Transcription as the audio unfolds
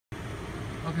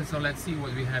Okay, so let's see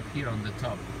what we have here on the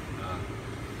top.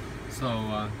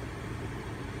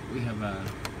 We have a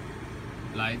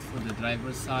light for the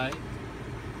driver's side.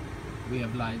 We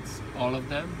have lights, all of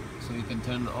them, so you can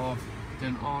turn on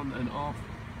and off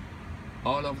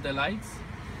all of the lights.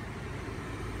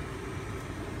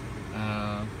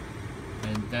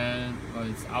 And then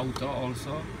it's auto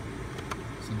also,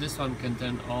 so this one can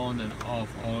turn on and off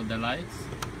all the lights.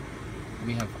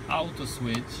 We have auto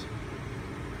switch,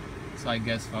 so I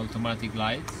guess for automatic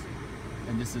lights,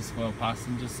 and this is for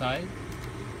passenger side.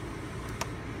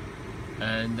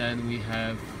 And then we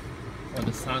have for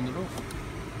the sunroof,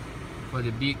 for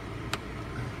the big,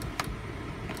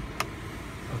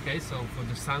 okay, so for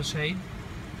the sunshade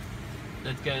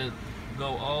that can go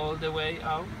all the way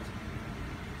out.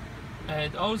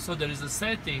 And also there is a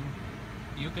setting,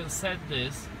 you can set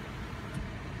this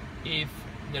if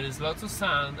there is lots of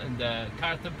sun and the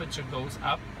car temperature goes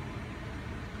up.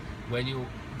 When you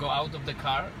go out of the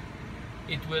car,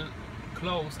 it will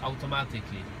close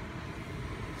automatically.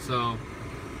 So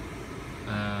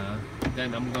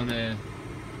then I'm gonna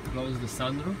close the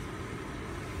sunroof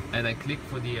and I click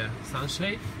for the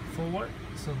sunshade forward,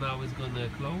 so now it's gonna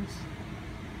close.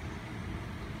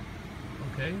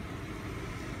 Okay,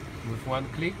 with one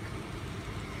click.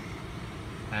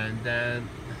 And then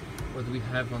what we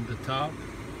have on the top,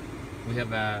 we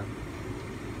have a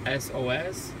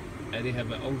SOS and we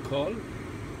have an on-call,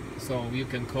 so you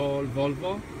can call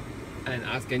Volvo and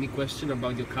ask any question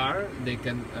about your car. They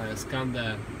can scan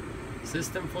the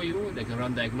system for you, they can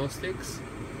run diagnostics.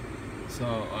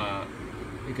 So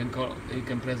you can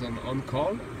press on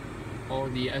call or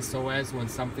the SOS when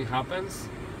something happens.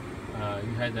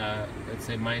 You had a, let's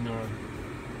say, minor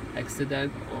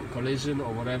accident or collision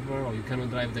or whatever, or you cannot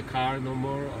drive the car no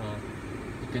more,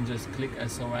 you can just click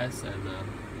SOS. And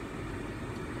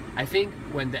I think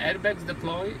when the airbags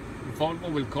deploy, Volvo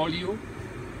will call you,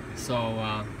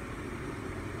 so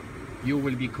you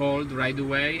will be called right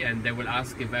away and they will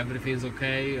ask if everything is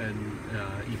okay and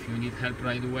if you need help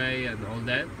right away and all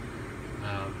that.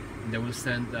 They will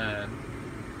send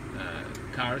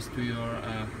cars to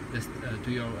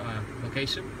your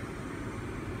location.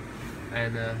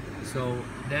 And so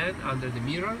then under the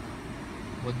mirror,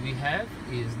 what we have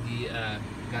is the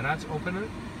garage opener.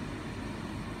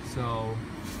 So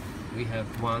we have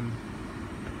one,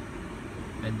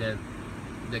 and then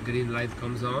the green light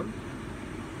comes on,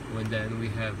 and then we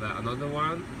have another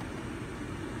one,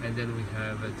 and then we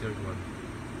have a third one.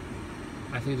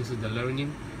 I think this is the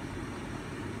learning.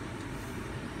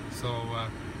 So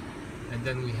and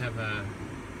then we have a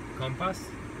compass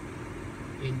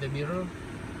in the mirror,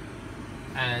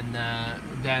 and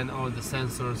then all the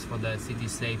sensors for the city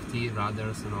safety,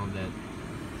 radars and all that.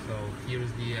 So here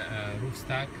is the roof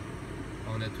stack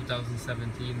on a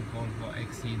 2017 Volvo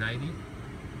XC90.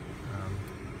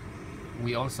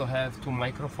 We also have two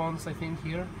microphones, I think,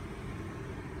 here.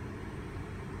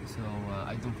 So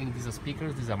I don't think these are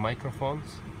speakers, these are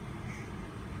microphones.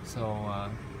 So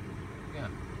yeah.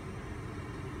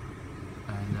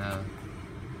 And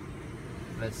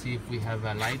let's see if we have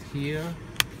a light here.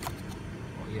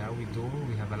 Oh, yeah, we do.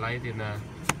 We have a light in a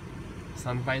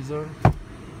sun visor,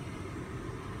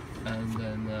 and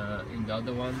then in the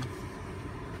other one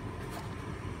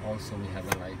also we have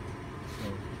a light.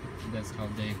 So that's how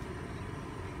they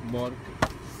work.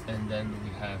 And then we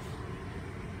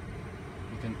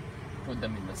can put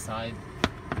them in the side.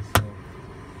 So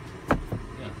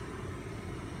yeah,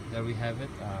 there we have it.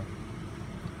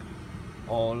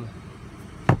 All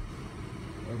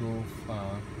roof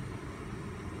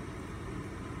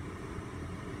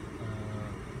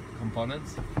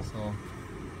components. So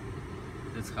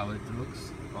that's how it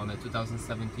looks on a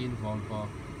 2017 Volvo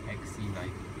XC90.